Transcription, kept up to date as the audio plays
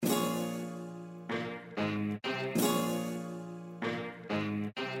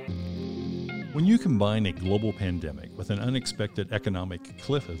When you combine a global pandemic with an unexpected economic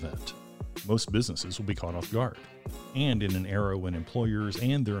cliff event, most businesses will be caught off guard. And in an era when employers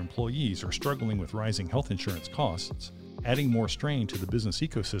and their employees are struggling with rising health insurance costs, adding more strain to the business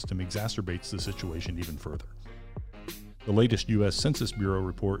ecosystem exacerbates the situation even further. The latest U.S. Census Bureau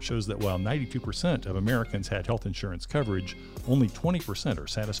report shows that while 92% of Americans had health insurance coverage, only 20% are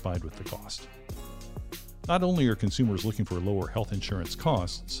satisfied with the cost. Not only are consumers looking for lower health insurance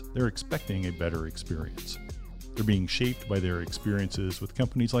costs, they're expecting a better experience. They're being shaped by their experiences with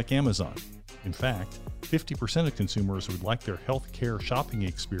companies like Amazon. In fact, 50% of consumers would like their healthcare shopping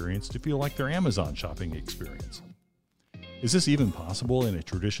experience to feel like their Amazon shopping experience. Is this even possible in a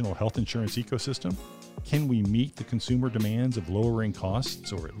traditional health insurance ecosystem? Can we meet the consumer demands of lowering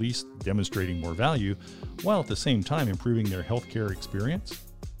costs, or at least demonstrating more value, while at the same time improving their healthcare experience?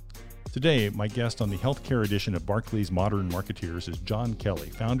 Today, my guest on the healthcare edition of Barclays Modern Marketeers is John Kelly,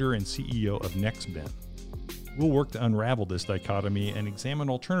 founder and CEO of NextBen. We'll work to unravel this dichotomy and examine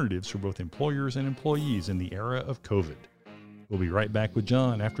alternatives for both employers and employees in the era of COVID. We'll be right back with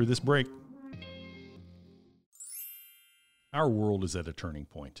John after this break. Our world is at a turning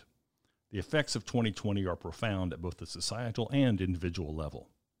point. The effects of 2020 are profound at both the societal and individual level.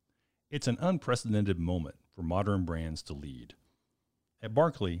 It's an unprecedented moment for modern brands to lead. At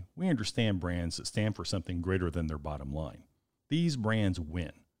Barclay, we understand brands that stand for something greater than their bottom line. These brands win.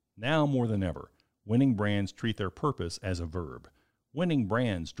 Now more than ever, winning brands treat their purpose as a verb. Winning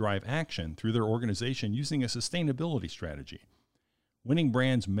brands drive action through their organization using a sustainability strategy. Winning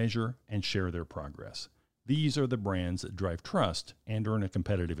brands measure and share their progress. These are the brands that drive trust and earn a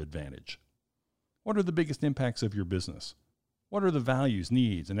competitive advantage. What are the biggest impacts of your business? What are the values,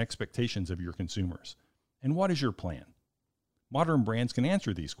 needs, and expectations of your consumers? And what is your plan? Modern brands can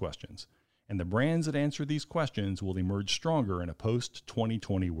answer these questions, and the brands that answer these questions will emerge stronger in a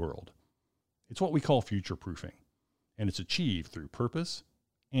post-2020 world. It's what we call future-proofing, and it's achieved through purpose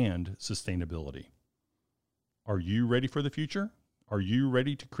and sustainability. Are you ready for the future? Are you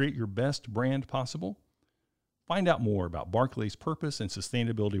ready to create your best brand possible? Find out more about Barclay's purpose and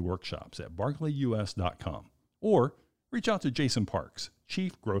sustainability workshops at barclayus.com, or reach out to Jason Parks,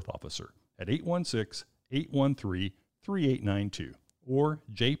 Chief Growth Officer, at 816-813-3892 or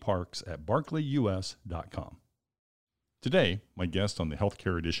jparks@barclayus.com. Today, my guest on the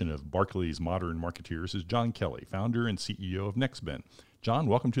healthcare edition of Barclays Modern Marketeers is John Kelly, founder and CEO of NextBen. John,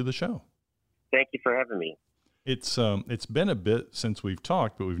 welcome to the show. Thank you for having me. It's been a bit since we've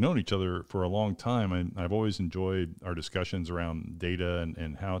talked, but we've known each other for a long time, and I've always enjoyed our discussions around data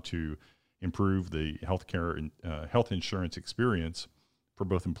and how to improve the healthcare and health insurance experience for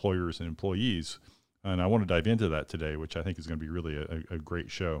both employers and employees. And I want to dive into that today, which I think is going to be really a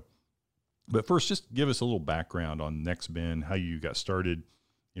great show. But first, just give us a little background on NextBen, how you got started,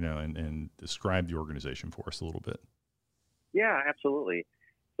 and describe the organization for us a little bit. Yeah, absolutely.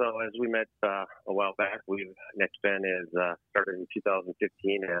 So as we met a while back, NextBen is started in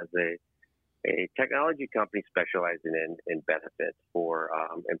 2015 as a technology company specializing in benefits for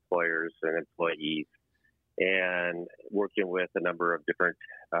employers and employees, and working with a number of different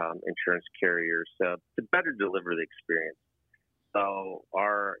insurance carriers to better deliver the experience. So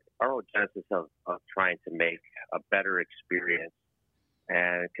our whole genesis of trying to make a better experience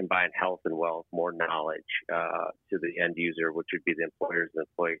and combine health and wealth, more knowledge to the end user, which would be the employers and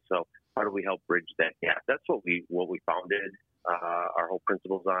employees. So how do we help bridge that gap? That's what we founded our whole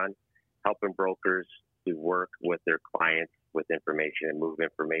principles on, helping brokers to work with their clients with information and move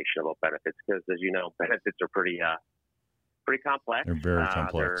information about benefits. Because as you know, benefits are pretty complex. They're very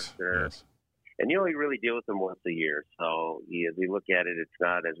complex. Yes. And you only really deal with them once a year. So as we look at it, it's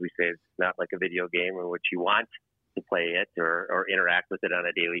not, as we say, it's not like a video game in which you want to play it or interact with it on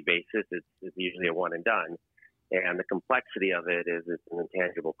a daily basis. It's usually a one and done. And the complexity of it is it's an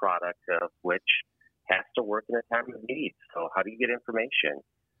intangible product of which has to work in a time of need. So how do you get information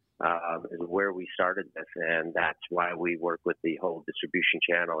is where we started this. And that's why we work with the whole distribution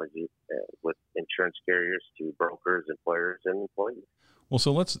channel with insurance carriers to brokers, employers, and employees. Well,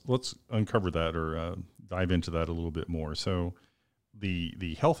 so let's uncover that or dive into that a little bit more. So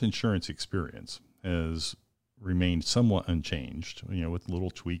the health insurance experience has remained somewhat unchanged, with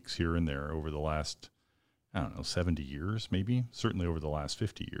little tweaks here and there over the last, 70 years, maybe, certainly over the last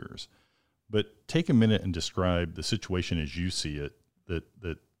 50 years. But take a minute and describe the situation as you see it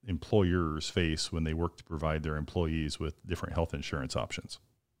that employers face when they work to provide their employees with different health insurance options.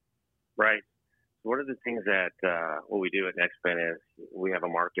 Right. One of the things that what we do at NextBen is we have a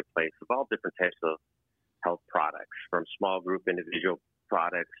marketplace of all different types of health products, from small group individual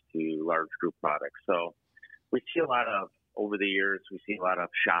products to large group products. So we see a lot of over the years, we see a lot of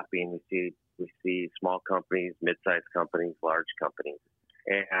shopping. We see small companies, mid-sized companies, large companies.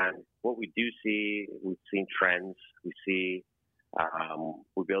 And what we do see, we've seen trends. We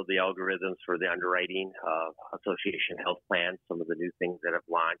build the algorithms for the underwriting of association health plans, some of the new things that have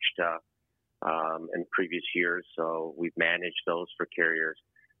launched in previous years. So we've managed those for carriers.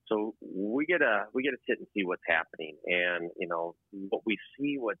 So we get to sit and see what's happening. And, what we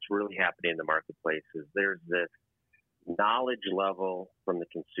see what's really happening in the marketplace is there's this knowledge level from the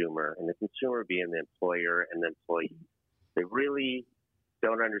consumer, and the consumer being the employer and the employee. They really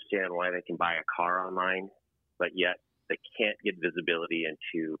don't understand why they can buy a car online, but yet they can't get visibility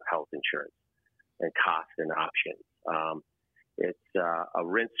into health insurance and costs and options. It's a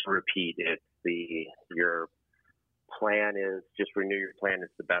rinse and repeat. Your plan is just renew your plan.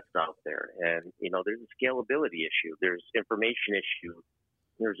 It's the best out there. And, there's a scalability issue. There's information issue.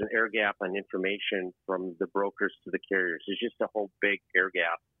 There's an air gap on information from the brokers to the carriers. There's just a whole big air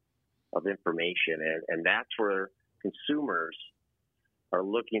gap of information. And that's where consumers are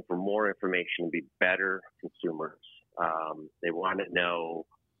looking for more information to be better consumers. They want to know,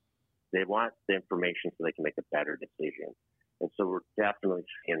 they want the information so they can make a better decision. And so we're definitely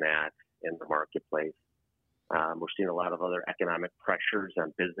seeing that in the marketplace. We're seeing a lot of other economic pressures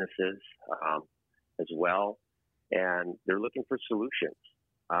on businesses as well. And they're looking for solutions.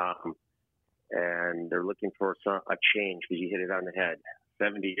 And they're looking for a change, because you hit it on the head.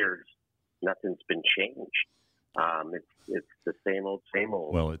 70 years, nothing's been changed. It's the same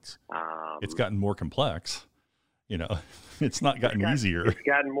old. Well, it's gotten more complex. It's not gotten easier. It's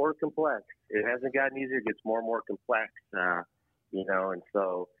gotten more complex. It hasn't gotten easier. It gets more and more complex. And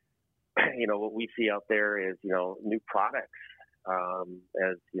so, what we see out there is, new products.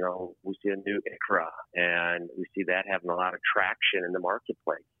 As we see a new ICHRA, and we see that having a lot of traction in the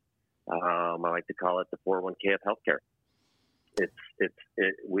marketplace. I like to call it the 401k of healthcare.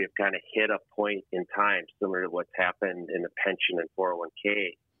 We have kind of hit a point in time similar to what's happened in the pension and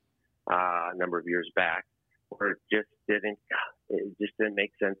 401k a number of years back, where it just didn't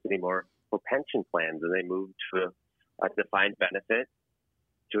make sense anymore for pension plans, and they moved to a defined benefit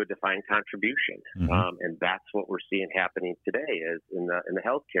to a defined contribution. Mm-hmm. And that's what we're seeing happening today is in the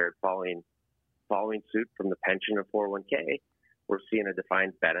healthcare following suit from the pension or 401k. We're seeing a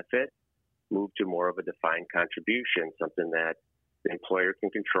defined benefit move to more of a defined contribution, something that the employer can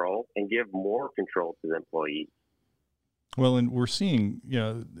control and give more control to the employee. Well, and we're seeing,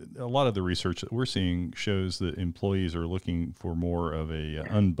 a lot of the research that we're seeing shows that employees are looking for more of a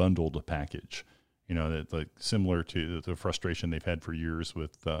unbundled package. That like similar to the frustration they've had for years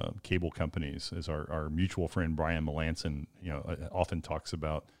with cable companies, as our mutual friend Brian Melanson, often talks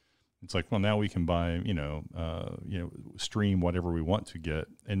about. It's like, well, now we can buy, stream whatever we want to get,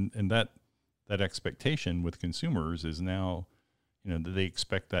 and that expectation with consumers is now, that they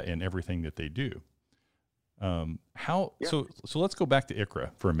expect that in everything that they do. So let's go back to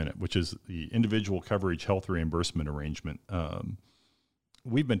ICHRA for a minute, which is the individual coverage health reimbursement arrangement.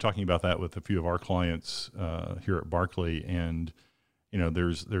 We've been talking about that with a few of our clients here at Barclay, and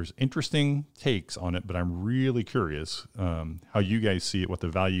there's interesting takes on it, but I'm really curious how you guys see it, what the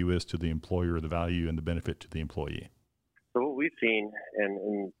value is to the employer, the value and the benefit to the employee. So what we've seen,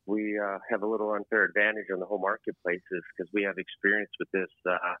 and we have a little unfair advantage on the whole marketplace, is because we have experience with this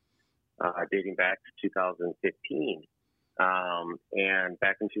dating back to 2015. And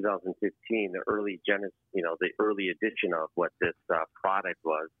back in 2015, the early edition of what this product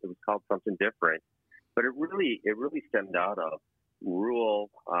was, it was called something different, but it really stemmed out of rural,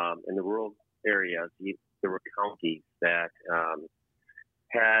 in the rural areas. There were counties that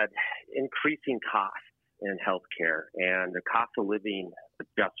had increasing costs in healthcare, and the cost of living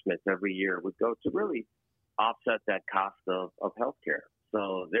adjustments every year would go to really offset that cost of healthcare.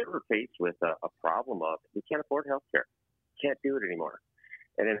 So they were faced with a problem of, we can't afford healthcare. Can't do it anymore.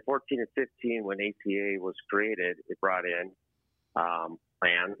 And in 14 and 15, when ACA was created, it brought in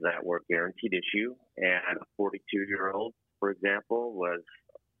plans that were guaranteed issue, and a 42-year-old, for example, was,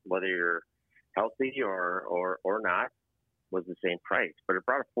 whether you're healthy or not, was the same price. But it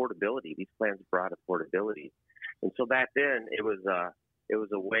brought affordability. These plans brought affordability. And so back then, it was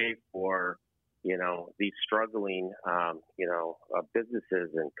a way for these struggling, businesses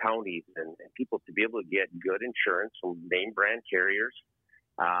and counties and people to be able to get good insurance from name brand carriers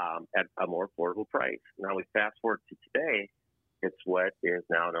at a more affordable price. Now we fast forward to today, it's what is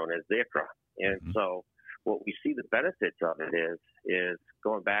now known as the ICHRA. And so what we see the benefits of it is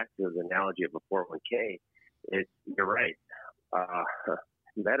going back to the analogy of a 401k, you're right.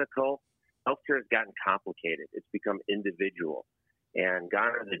 Medical healthcare has gotten complicated. It's become individual. And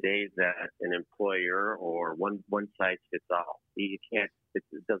gone are the days that an employer or one size fits all. You can't. It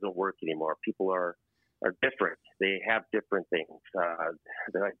doesn't work anymore. People are different. They have different things.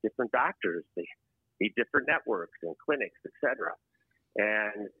 They have different doctors. They need different networks and clinics, etc.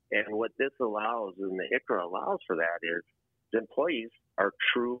 And what this allows, and the ICHRA allows for that, is the employees are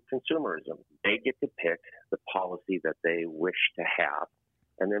true consumerism. They get to pick the policy that they wish to have,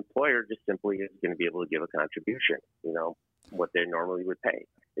 and the employer just simply is going to be able to give a contribution, what they normally would pay.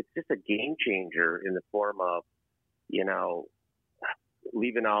 It's just a game changer in the form of,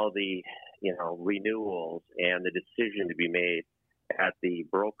 leaving all the, renewals and the decision to be made at the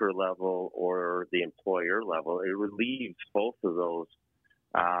broker level or the employer level. It relieves both of those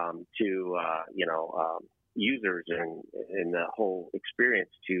to users and the whole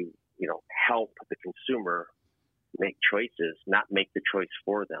experience to help the consumer make choices, not make the choice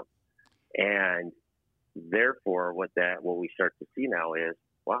for them. And therefore, what we start to see now is,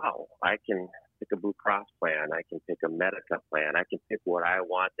 wow, I can pick a Blue Cross plan, I can pick a Medica plan, I can pick what I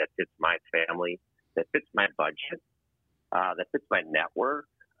want that fits my family, that fits my budget, that fits my network.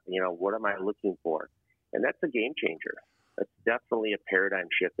 What am I looking for? And that's a game changer. That's definitely a paradigm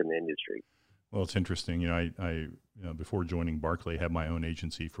shift in the industry. Well, it's interesting. I before joining Barclay, had my own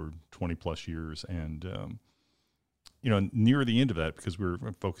agency for 20 plus years, and near the end of that, because we were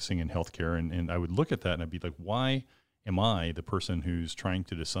focusing in healthcare, and I would look at that and I'd be like, why am I the person who's trying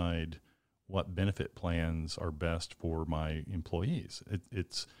to decide what benefit plans are best for my employees?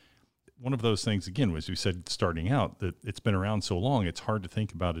 It's one of those things, again, as we said, starting out, that it's been around so long, it's hard to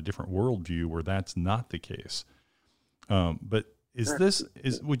think about a different worldview where that's not the case. But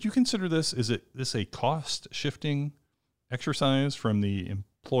would you consider this a cost shifting exercise from the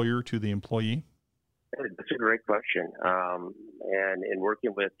employer to the employee? That's a great question. And in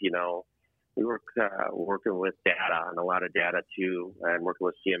working with, we work working with data and a lot of data too, and working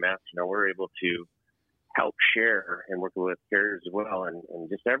with CMS, we're able to help share, and working with carriers as well, and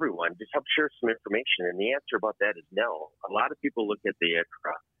just everyone, just help share some information. And the answer about that is no. A lot of people look at the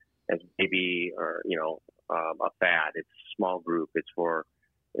ICHRA as maybe, or, a fad. It's a small group. It's for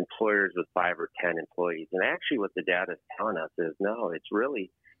employers with 5 or 10 employees. And actually what the data is telling us is no,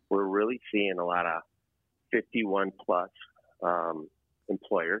 we're really seeing a lot of 51 plus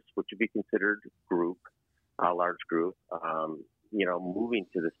employers, which would be considered group, a large group, moving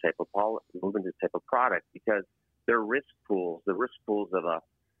to this type of product, because their risk pools of a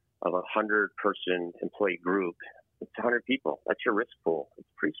 100-person employee group, it's 100 people. That's your risk pool. It's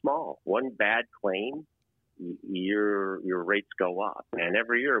pretty small. One bad claim, your rates go up. And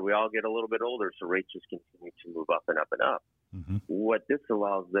every year we all get a little bit older, so rates just continue to move up and up and up. Mm-hmm. What this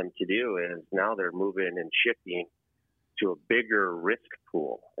allows them to do is now they're moving and shifting to a bigger risk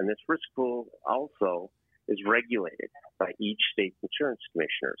pool. And this risk pool also is regulated by each state's insurance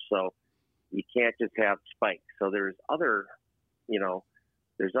commissioner. So you can't just have spikes. So there's other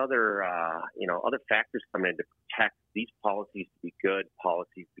other factors coming in to protect these policies to be good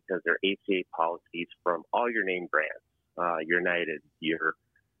policies, because they're ACA policies from all your name brands, your United, your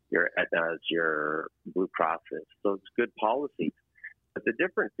Aetnas, your Blue Crosses. So it's good policies. But the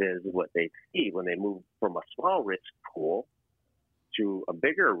difference is what they see when they move from a small risk pool to a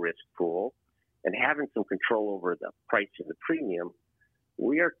bigger risk pool and having some control over the price and the premium.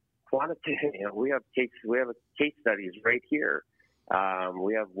 We are quantitative. We have case studies right here.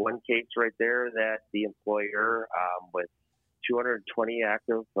 We have one case right there that the employer with 220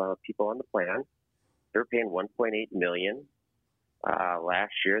 active people on the plan, they're paying $1.8 million.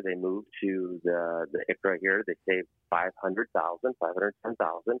 Last year, they moved to the ICHRA here. They saved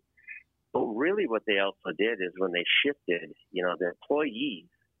 $510,000. But really what they also did is when they shifted, the employees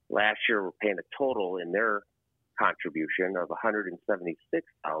last year were paying a total in their contribution of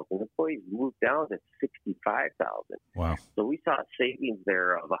 $176,000. Employees moved down to $65,000. Wow. So we saw a savings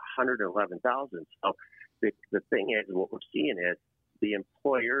there of $111,000. So the thing is, what we're seeing is the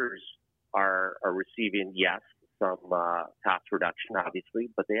employers are receiving, yes, some cost reduction, obviously,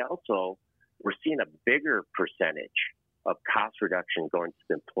 but we're seeing a bigger percentage of cost reduction going to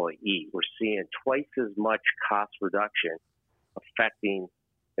the employee. We're seeing twice as much cost reduction affecting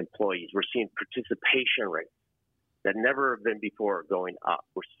employees. We're seeing participation rates that never have been before going up.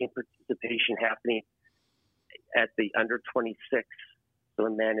 We're seeing participation happening at the under 26. So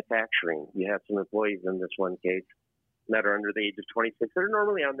in manufacturing, you have some employees in this one case that are under the age of 26. They're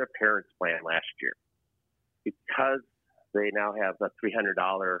normally on their parents' plan last year. Because they now have a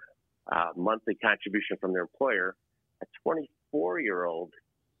 $300 monthly contribution from their employer, a 24-year-old,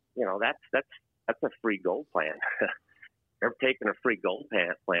 that's a free gold plan. They're taking a free gold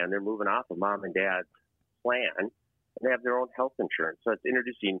plan. They're moving off of mom and dad's plan, and they have their own health insurance. So it's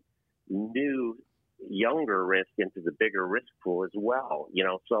introducing new, younger risk into the bigger risk pool as well.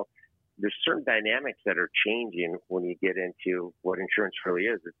 So there's certain dynamics that are changing when you get into what insurance really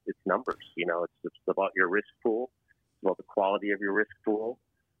is. It's numbers. It's about your risk pool, it's about the quality of your risk pool,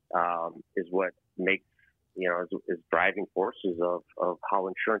 is what makes is driving forces of how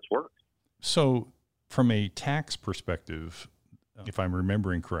insurance works. So, from a tax perspective, if I'm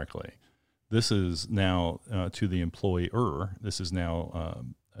remembering correctly, this is now to the employer. This is now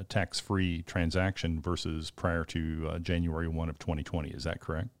a tax-free transaction versus prior to January 1 of 2020. Is that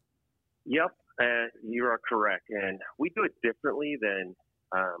correct? Yep, you are correct. And we do it differently than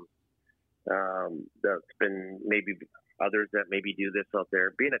there's been maybe others that maybe do this out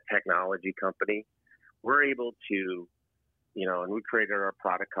there. Being a technology company, we're able to, and we created our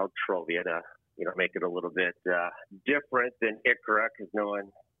product called Trovia to, make it a little bit different than ICHRA, because no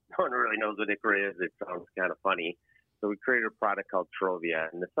one really knows what ICHRA is. It sounds kind of funny. So we created a product called Trovia,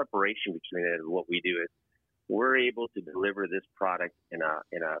 and the separation between it and what we do is we're able to deliver this product in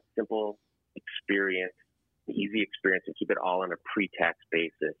a simple experience, easy experience, and keep it all on a pre-tax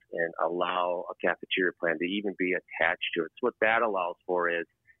basis and allow a cafeteria plan to even be attached to it. So what that allows for is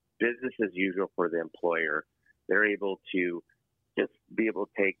business as usual for the employer. They're able to just be able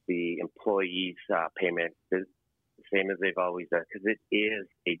to take the employee's payment the same as they've always done, because it is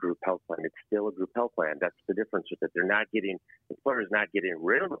a group health plan. It's still a group health plan. That's the difference with it. The employer's not getting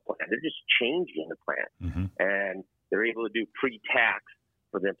rid of the plan. They're just changing the plan. Mm-hmm. And they're able to do pre-tax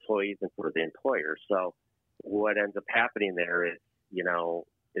for the employees and for the employer. So what ends up happening there is,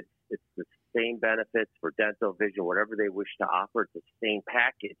 it's the same benefits for dental, vision, whatever they wish to offer. It's the same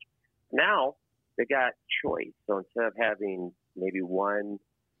package. Now they got choice. So instead of having maybe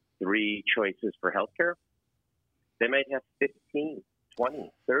 3 choices for healthcare, they might have 15,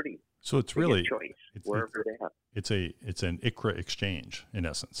 20, 30. So it's really choice wherever they have. It's an ICHRA exchange in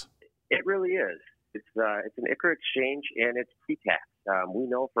essence. It really is. It's an ICHRA exchange, and it's pre-tax. We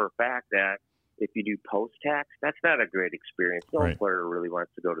know for a fact that if you do post-tax, that's not a great experience. No employer really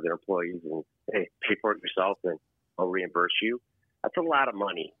wants to go to their employees and pay for it yourself and I'll reimburse you. That's a lot of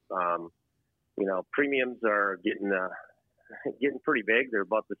money. Premiums are getting pretty big. They're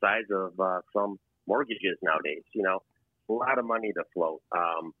about the size of some mortgages nowadays. A lot of money to float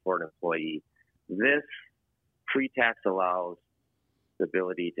for an employee. This pre-tax allows the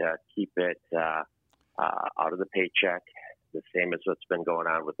ability to keep it out of the paycheck, the same as what's been going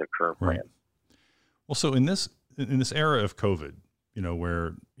on with the current plan. Right. Well, so in this era of COVID,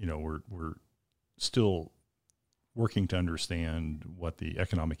 where we're still working to understand what the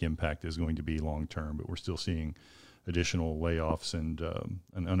economic impact is going to be long term, but we're still seeing additional layoffs and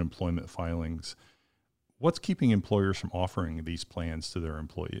unemployment filings. What's keeping employers from offering these plans to their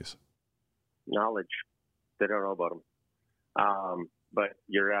employees? Knowledge. They don't know about them. But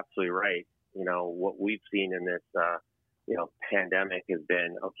you're absolutely right. What we've seen in this, pandemic has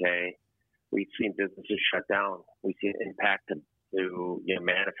been, we've seen businesses shut down. We've seen impact to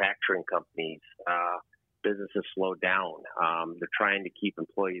manufacturing companies. Businesses slow down. They're trying to keep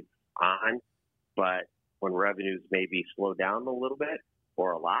employees on, but when revenues maybe slow down a little bit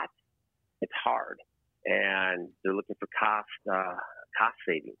or a lot, it's hard. And they're looking for cost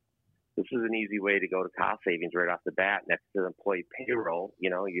savings. This is an easy way to go to cost savings right off the bat. Next to the employee payroll,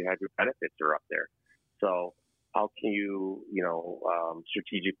 you have your benefits are up there. So how can you,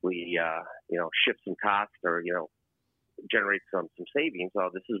 strategically, shift some costs or, generate some savings?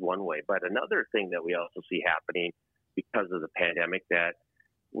 Well, this is one way. But another thing that we also see happening because of the pandemic that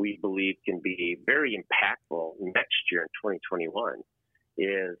we believe can be very impactful next year in 2021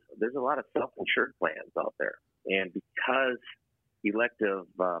 is there's a lot of self-insured plans out there. And because elective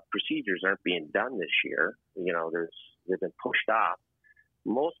procedures aren't being done this year, they've been pushed off.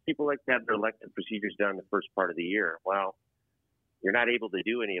 Most people like to have their elective procedures done the first part of the year. Well, you're not able to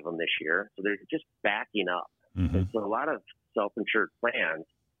do any of them this year, so they're just backing up. Mm-hmm. And so a lot of self-insured plans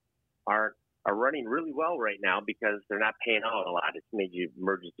are running really well right now because they're not paying out a lot. It's major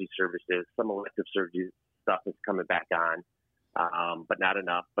emergency services. Some elective surgery stuff is coming back on, but not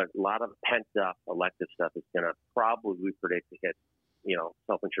enough. But a lot of pent-up elective stuff is going to probably, we predict, to hit,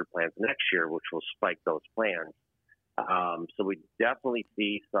 self-insured plans next year, which will spike those plans. So we definitely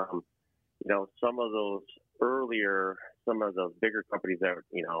see some of those earlier, some of those bigger companies that,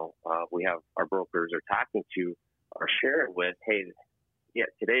 we have our brokers are talking to are sharing with, hey, yeah,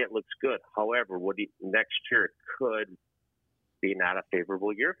 today it looks good. However, next year it could be not a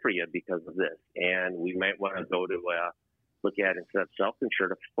favorable year for you because of this. And we might want to go to look at, instead of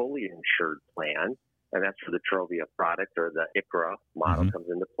self-insured, a fully insured plan and that's where the Trovia product or the ICHRA model comes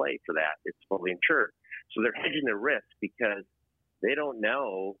into play for that. It's fully insured. So they're hedging their risk because they don't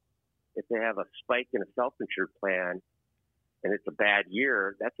know if they have a spike in a self-insured plan and it's a bad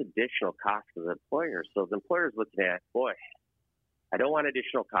year, that's additional cost for the employer. So the employer's looking at, boy, I don't want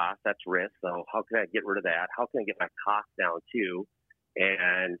additional cost. That's risk. So how can I get rid of that? How can I get my cost down too?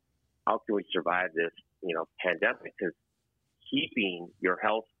 And how can we survive this, pandemic? Because keeping your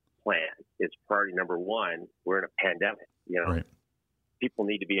health plan is priority number one. We're in a pandemic, Right. People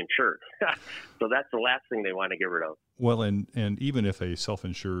need to be insured. So that's the last thing they want to get rid of. Well, and even if a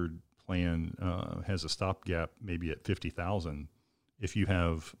self-insured plan has a stopgap maybe at 50,000, if you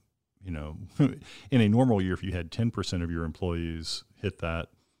have, in a normal year, if you had 10% of your employees hit that,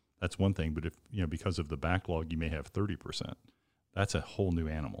 that's one thing. But if, because of the backlog, you may have 30%. That's a whole new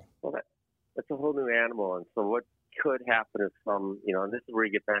animal. Well, that's a whole new animal. And so what could happen is and this is where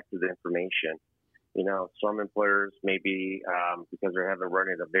you get back to the information. Some employers maybe because they're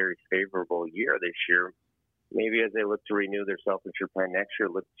running a very favorable year this year, maybe as they look to renew their self-insured plan next year,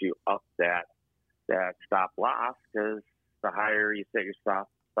 look to up that stop loss, because the higher you set your stop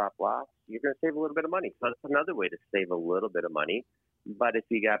loss, you're going to save a little bit of money. So that's another way to save a little bit of money. But if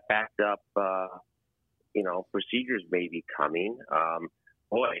you got backed up, procedures may be coming,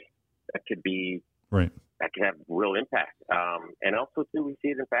 that could be right. That can have real impact. And also, too, we see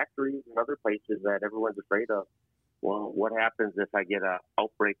it in factories and other places that everyone's afraid of. Well, what happens if I get an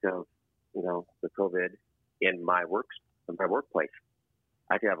outbreak of, the COVID in my workplace?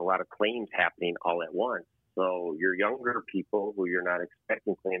 I could have a lot of claims happening all at once. So your younger people who you're not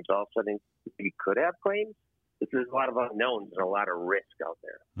expecting claims, all of a sudden you could have claims. There's a lot of unknowns and a lot of risk out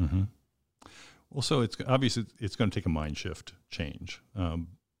there. Mm-hmm. Well, so it's obviously it's going to take a mind shift change.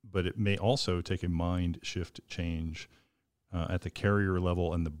 But it may also take a mind shift change at the carrier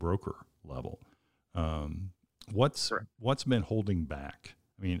level and the broker level. What's been holding back?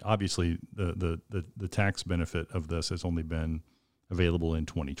 I mean, obviously the tax benefit of this has only been available in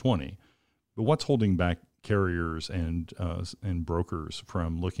 2020, but what's holding back carriers and brokers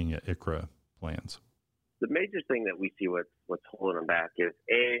from looking at ICHRA plans? The major thing that we see what's holding them back is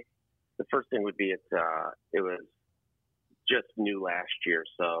the first thing would be it was just new last year,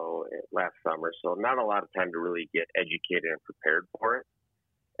 so last summer, so not a lot of time to really get educated and prepared for it.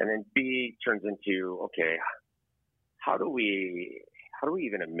 And then B turns into, okay, how do we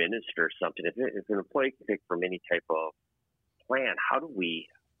even administer something? If an employee can pick from any type of plan, how do we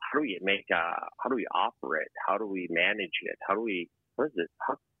operate? How do we manage it? How can we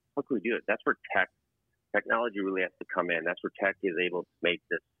do it? That's where technology really has to come in. That's where tech is able to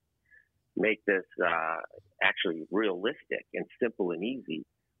make this actually realistic and simple and easy.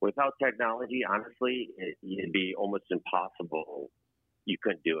 Without technology, honestly, it'd be almost impossible. You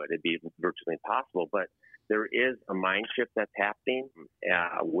couldn't do it. It'd be virtually impossible. But there is a mind shift that's happening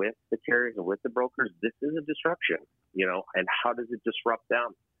with the carriers and with the brokers. This is a disruption, and how does it disrupt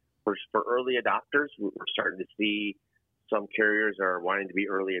them? For early adopters, we're starting to see some carriers are wanting to be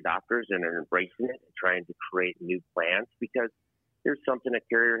early adopters and are embracing it and trying to create new plans, because there's something a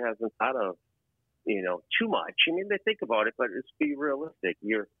carrier hasn't thought of, too much. I mean, they think about it, but let's be realistic.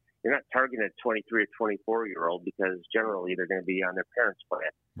 You're not targeting a 23 or 24-year-old because generally they're going to be on their parents'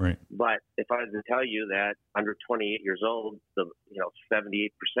 plan. Right. But if I was to tell you that under 28 years old, 78%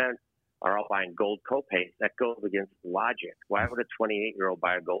 are all buying gold copays, that goes against logic. Why would a 28-year-old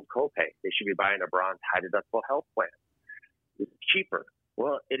buy a gold copay? They should be buying a bronze high-deductible health plan. It's cheaper.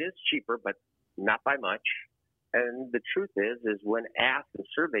 Well, it is cheaper, but not by much. And the truth is when asked and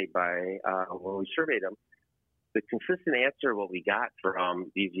surveyed when we surveyed them, the consistent answer what we got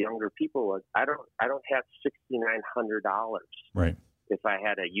from these younger people was, I don't have $6,900 right. if I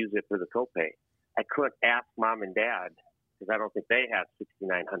had to use it for the copay. I couldn't ask mom and dad because I don't think they have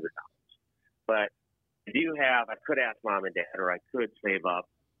 $6,900. But I could ask mom and dad, or I could save up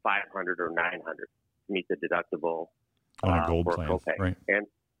 $500 or $900 to meet the deductible on a gold for plan, copay. right? And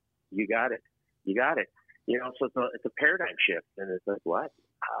you got it. So it's a paradigm shift, and it's like, what?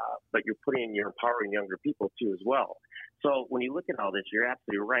 But you're empowering younger people too as well. So when you look at all this, you're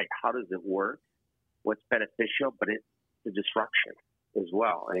absolutely right. How does it work? What's beneficial? But it's a disruption as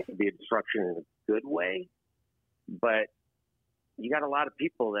well, and it can be a disruption in a good way. But you got a lot of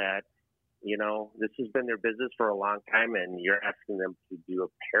people that, this has been their business for a long time, and you're asking them to do a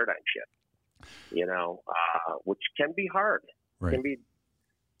paradigm shift, which can be hard. Right. Can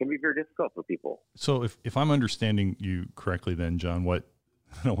be very difficult for people. So if I'm understanding you correctly then, John,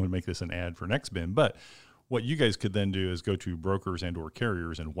 I don't want to make this an ad for NextBin, but what you guys could then do is go to brokers and or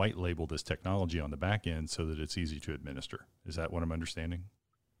carriers and white label this technology on the back end so that it's easy to administer. Is that what I'm understanding?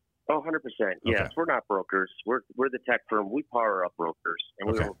 Oh, 100%. Yes, Okay. we're not brokers. We're the tech firm. We power up brokers,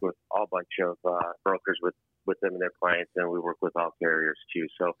 and we Okay. work with a bunch of brokers with them and their clients, and we work with all carriers too.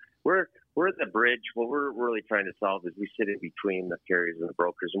 So we're the bridge. What we're really trying to solve is we sit in between the carriers and the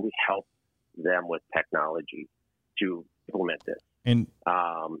brokers, and we help them with technology to implement this And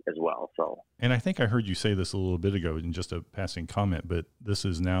as well. So. And I think I heard you say this a little bit ago in just a passing comment, but this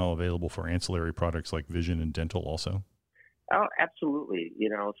is now available for ancillary products like vision and dental also. Oh, absolutely.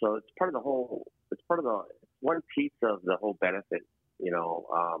 So it's part of one piece of the whole benefit,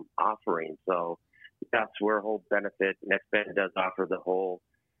 offering. So that's where whole benefit. NextBen does offer the whole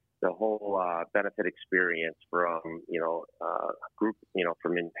benefit experience from, group,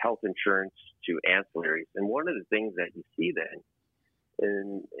 from health insurance to ancillaries. And one of the things that you see then,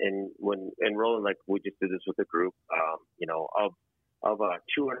 and when enrolling, like we just did this with a group, of a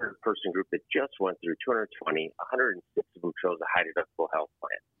 200-person group that just went through 220, 106 of them chose a high deductible health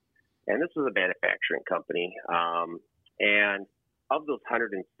plan. And this was a manufacturing company. And of those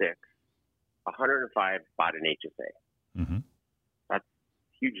 106, 105 bought an HSA. Mm-hmm. That's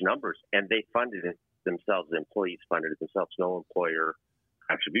huge numbers. And they funded it themselves. The employees funded it themselves, no employer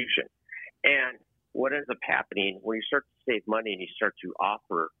contribution. And what ends up happening when you start to save money and you start to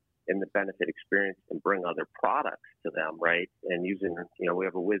offer in the benefit experience and bring other products to them, right? And using, we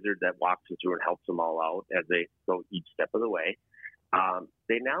have a wizard that walks them through and helps them all out as they go each step of the way.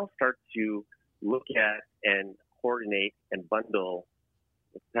 They now start to look at and coordinate and bundle,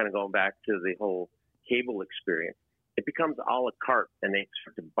 kind of going back to the whole cable experience. It becomes a la carte, and they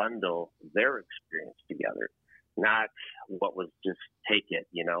start to bundle their experience together, not what was just take it,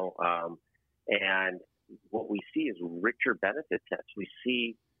 and what we see is richer benefit sets. We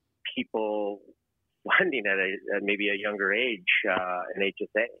see people funding at maybe a younger age an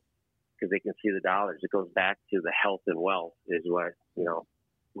HSA because they can see the dollars. It goes back to the health and wealth is what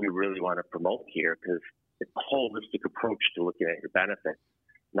we really want to promote here, because it's a holistic approach to looking at your benefits.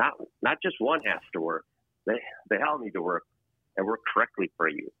 Not just one has to work. They all need to work and work correctly for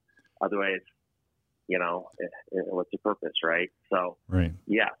you. Otherwise, what's the purpose, right? So, right.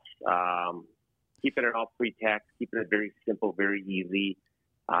 Yes, keeping it all pre-tax, keeping it very simple, very easy,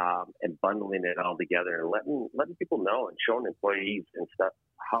 and bundling it all together and letting people know and showing employees and stuff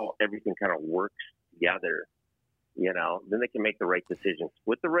how everything kind of works together. Then they can make the right decisions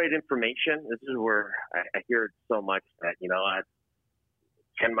with the right information. This is where I hear it so much that,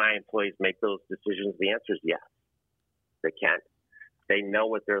 can my employees make those decisions? The answer is yes, they can. They know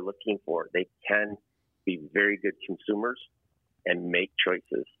what they're looking for. They can be very good consumers and make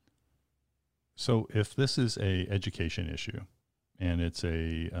choices. So if this is a education issue and it's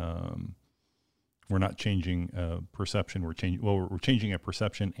we're not changing a perception, we're changing a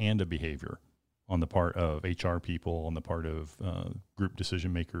perception and a behavior on the part of HR people, on the part of group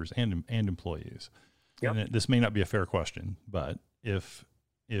decision makers and employees. Yep. And this may not be a fair question, but if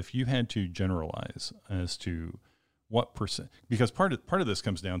you had to generalize as to what percent, because part of this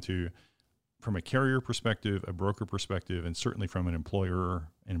comes down to, from a carrier perspective, a broker perspective, and certainly from an employer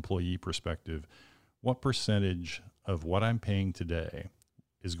and employee perspective, what percentage of what I'm paying today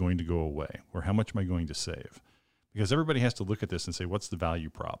is going to go away, or how much am I going to save? Because everybody has to look at this and say, what's the value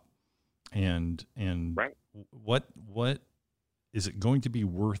prop? And right. what is it going to be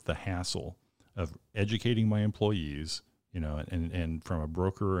worth the hassle of educating my employees, and from a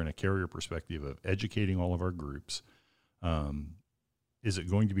broker and a carrier perspective of educating all of our groups, is it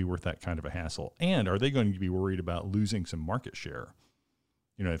going to be worth that kind of a hassle? And are they going to be worried about losing some market share?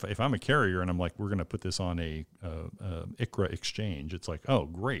 If I'm a carrier and I'm like, we're going to put this on a ICHRA exchange, it's like, oh,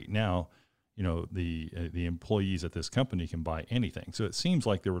 great. Now, the employees at this company can buy anything. So it seems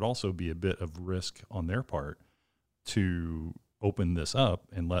like there would also be a bit of risk on their part to open this up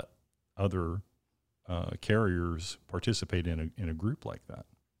and let other carriers participate in a group like that.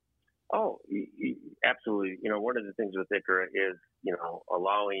 Oh, absolutely. One of the things with ICHRA is,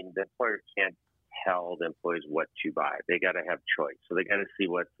 allowing the employer can't tell the employees what to buy. They got to have choice. So they got to see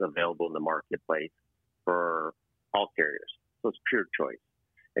what's available in the marketplace for all carriers. So it's pure choice.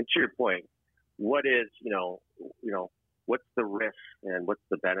 And to your point, what is, what's the risk and what's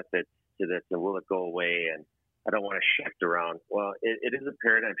the benefits to this, and will it go away? And I don't want to shift around. Well, it is a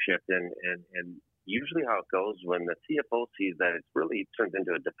paradigm shift, and usually how it goes when the CFO sees that it really turns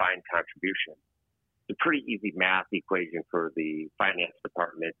into a defined contribution. It's a pretty easy math equation for the finance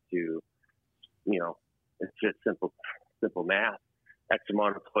department to, it's just simple math. X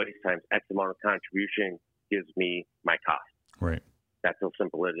amount of employees times X amount of contribution gives me my cost. Right. That's how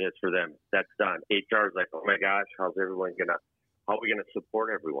simple it is for them. That's done. HR is like, oh my gosh, how are we going to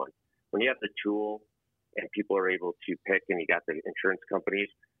support everyone? When you have the tool and people are able to pick, and you got the insurance companies,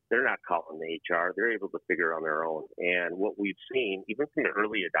 they're not calling the HR. They're able to figure it on their own. And what we've seen, even from the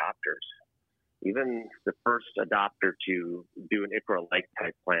early adopters, even the first adopter to do an ICHRA-like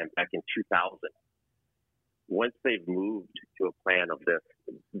type plan back in 2000, once they've moved to a plan of this,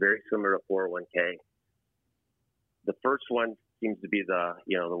 very similar to 401k, the first one seems to be the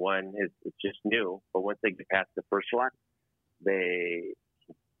one it's just new. But once they get past the first one, they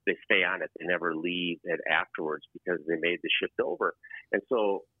stay on it. They never leave it afterwards because they made the shift over. And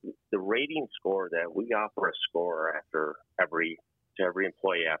so the rating score that we offer a score after every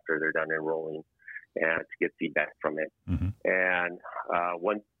employee after they're done enrolling and to get feedback from it. Mm-hmm. And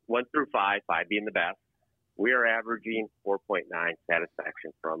one through five being the best, we are averaging 4.9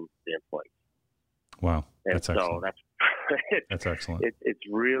 satisfaction from the employees. Wow. And that's so excellent. that's excellent. It's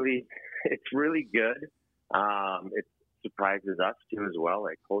really good. It surprises us too as well,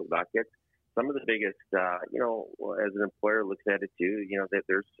 like Holy Bucket. Some of the biggest, as an employer looks at it too, that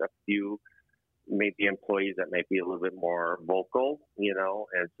there's a few maybe employees that might be a little bit more vocal,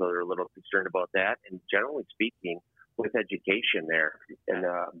 and so they're a little concerned about that. And generally speaking, with education there, and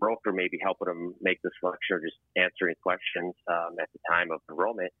the broker maybe helping them make the selection or just answering questions at the time of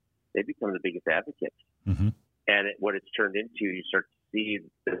enrollment, they become the biggest advocates. Mm-hmm. And what it's turned into, you start to see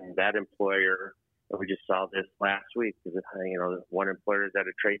that employer, and we just saw this last week, because one employer is at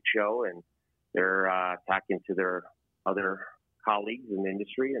a trade show and they're talking to their other colleagues in the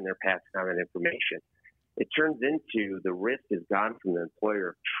industry, and they're passing on that information. It turns into the risk has gone from the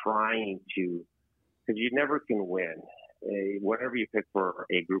employer trying to, because you never can win. Whatever you pick for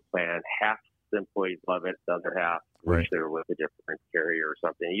a group plan, half the employees love it, the other half wish they were with a different carrier or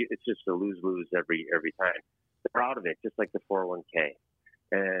something. It's just a lose-lose every time. They're proud of it, just like the 401k.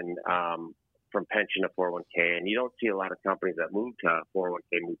 And from pension to 401k, and you don't see a lot of companies that move to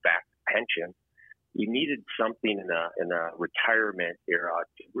 401k move back to pension. You needed something in the retirement era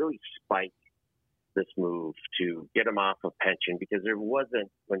to really spike this move to get them off of pension, because there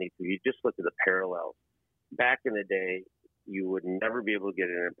wasn't, when you just look at the parallels, back in the day, you would never be able to get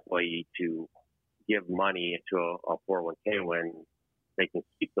an employee to give money into a 401k when they can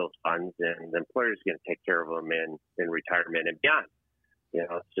keep those funds, and the employer is going to take care of them in retirement and beyond.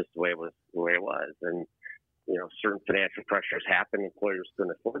 It's just the way it was. And, certain financial pressures happen. Employers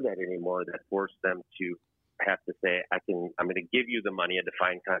couldn't afford that anymore. That forced them to have to say, I'm going to give you the money, a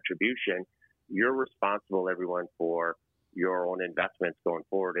defined contribution. You're responsible, everyone, for your own investments going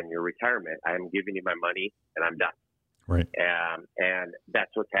forward in your retirement. I'm giving you my money and I'm done. Right. And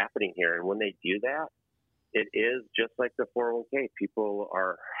that's what's happening here. And when they do that, it is just like the 401k. People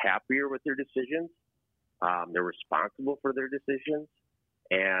are happier with their decisions. They're responsible for their decisions.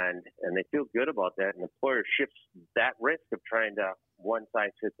 And they feel good about that. And the employer shifts that risk of trying to one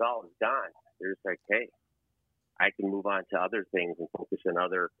size fits all is gone. They're just like, hey, I can move on to other things and focus on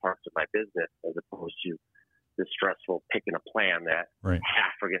other parts of my business, as opposed to the stressful picking a plan that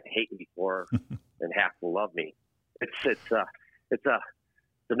half are going to hate me for and half will love me. It's a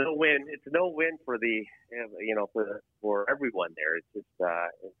no-win. It's a no-win for the for everyone there. It's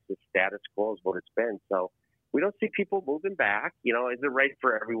the status quo is what it's been. So we don't see people moving back. Is it right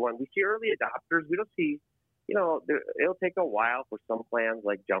for everyone? We see early adopters. We don't see, it'll take a while for some plans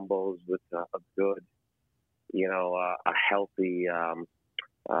like jumbos with a good, a healthy, a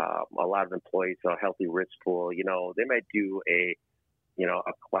lot of employees, so a healthy risk pool. They might do a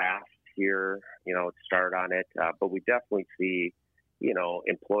class here, to start on it. But we definitely see,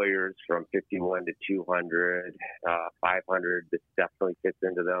 employers from 51 to 200, 500, this definitely fits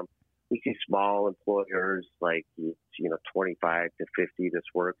into them. We see small employers like, 25 to 50, this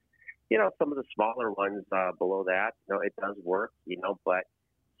works. Some of the smaller ones below that, it does work, but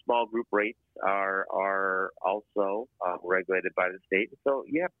small group rates are also regulated by the state. So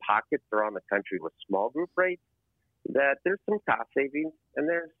you have pockets around the country with small group rates that there's some cost savings, and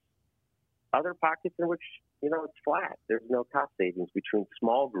there's other pockets in which, it's flat. There's no cost savings between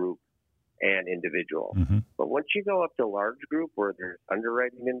small group and individual. Mm-hmm. But once you go up to large group where there's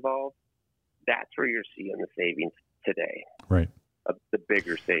underwriting involved, that's where you're seeing the savings today. Right. The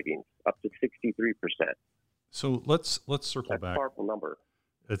bigger savings, up to 63%. So let's circle That's back. a powerful number.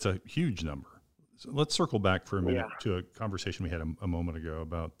 It's a huge number. So let's circle back for a minute Yeah. to a conversation we had a moment ago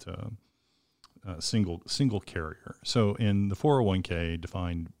about single carrier. So in the 401k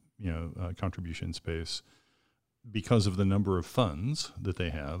defined, contribution space, because of the number of funds that they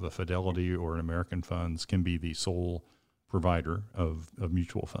have, a Fidelity or an American Funds can be the sole provider of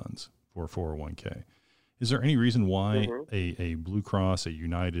mutual funds for 401k. Is there any reason why a Blue Cross, a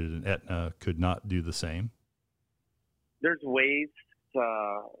United, an Aetna could not do the same? There's ways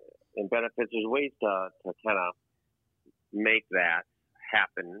in benefits, there's ways to kind of make that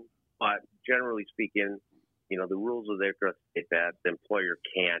happen, but generally speaking, the rules of the ICHRA state that the employer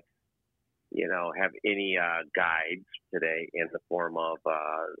can't, have any guides today in the form of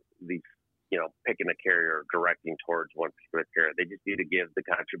these, picking a carrier or directing towards one particular carrier. They just need to give the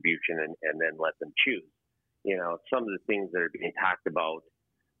contribution and then let them choose. Some of the things that are being talked about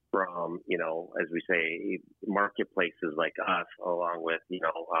from, as we say, marketplaces like us, along with,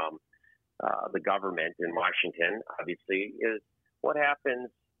 the government in Washington, obviously, is what happens.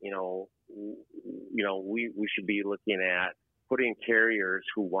 We should be looking at putting carriers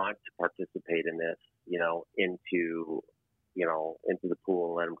who want to participate in this, into the pool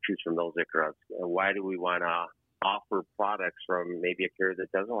and let them choose from those ICHRAs. And why do we want to offer products from maybe a carrier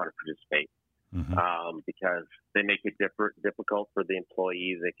that doesn't want to participate? Mm-hmm. Because they make it difficult for the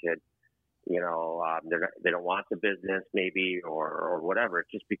employees. They could, they don't want the business maybe or whatever. It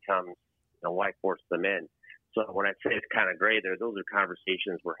just becomes, why force them in? So when I say it's kind of gray there, those are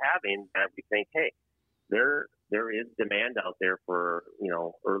conversations we're having that we think, hey, there is demand out there for,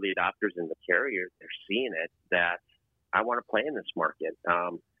 early adopters in the carriers. They're seeing it that I want to play in this market.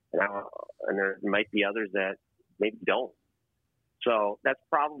 And there might be others that maybe don't. So that's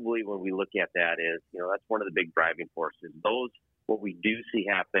probably when we look at that is, that's one of the big driving forces. What we do see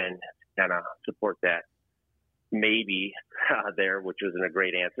happen kind of support that maybe there, which wasn't a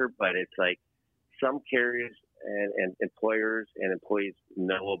great answer, but it's like some carriers and employers and employees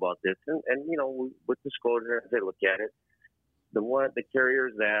know about this. And with disclosure, as they look at it, the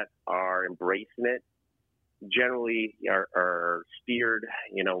carriers that are embracing it generally are steered,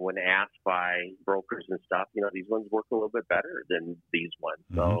 when asked by brokers and stuff, these ones work a little bit better than these ones.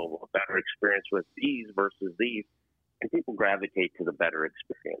 Mm-hmm. So a better experience with these versus these, and people gravitate to the better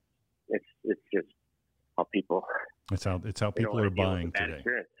experience. It's just how people. It's how people are buying today.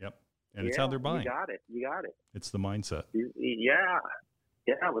 Experience. Yep. And it's how they're buying. You got it. It's the mindset. Yeah.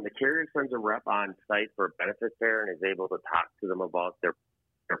 When the carrier sends a rep on site for a benefit fair and is able to talk to them about their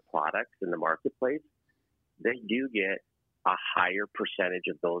products in the marketplace, they do get a higher percentage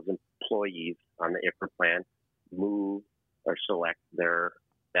of those employees on the ICHRA plan move or select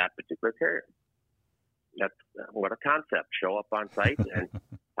that particular carrier. That's what a concept. Show up on site and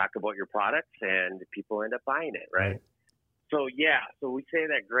talk about your products, and people end up buying it, right? So we say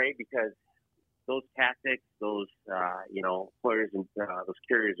that great because those tactics, those employers and those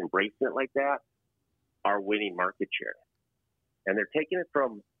carriers embracing it like that are winning market share, and they're taking it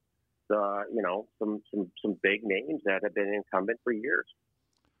from some big names that have been incumbent for years.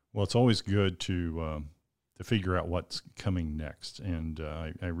 Well, it's always good to figure out what's coming next, and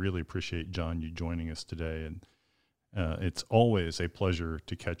I really appreciate, John, you joining us today. And it's always a pleasure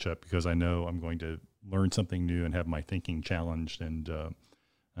to catch up because I know I'm going to learn something new and have my thinking challenged and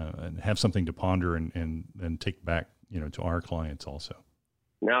have something to ponder and take back, to our clients also.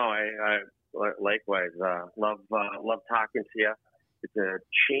 No, I likewise love talking to you. It's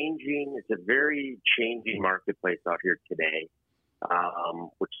a very changing marketplace out here today,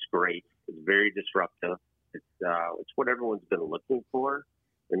 which is great. It's very disruptive. It's what everyone's been looking for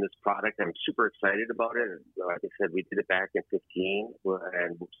in this product. I'm super excited about it. Like I said, we did it back in 2015,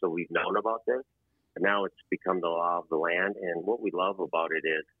 and so we've known about this. And now it's become the law of the land. And what we love about it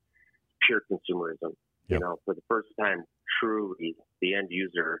is pure consumerism. Yep. For the first time, truly, the end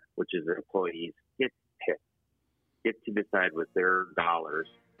user, which is the employees, get to decide with their dollars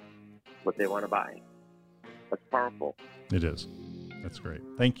what they want to buy. That's powerful. It is. That's great.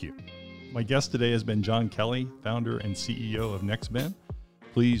 Thank you. My guest today has been John Kelly, founder and CEO of NextBen.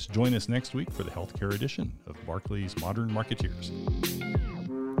 Please join us next week for the healthcare edition of Barclays Modern Marketeers.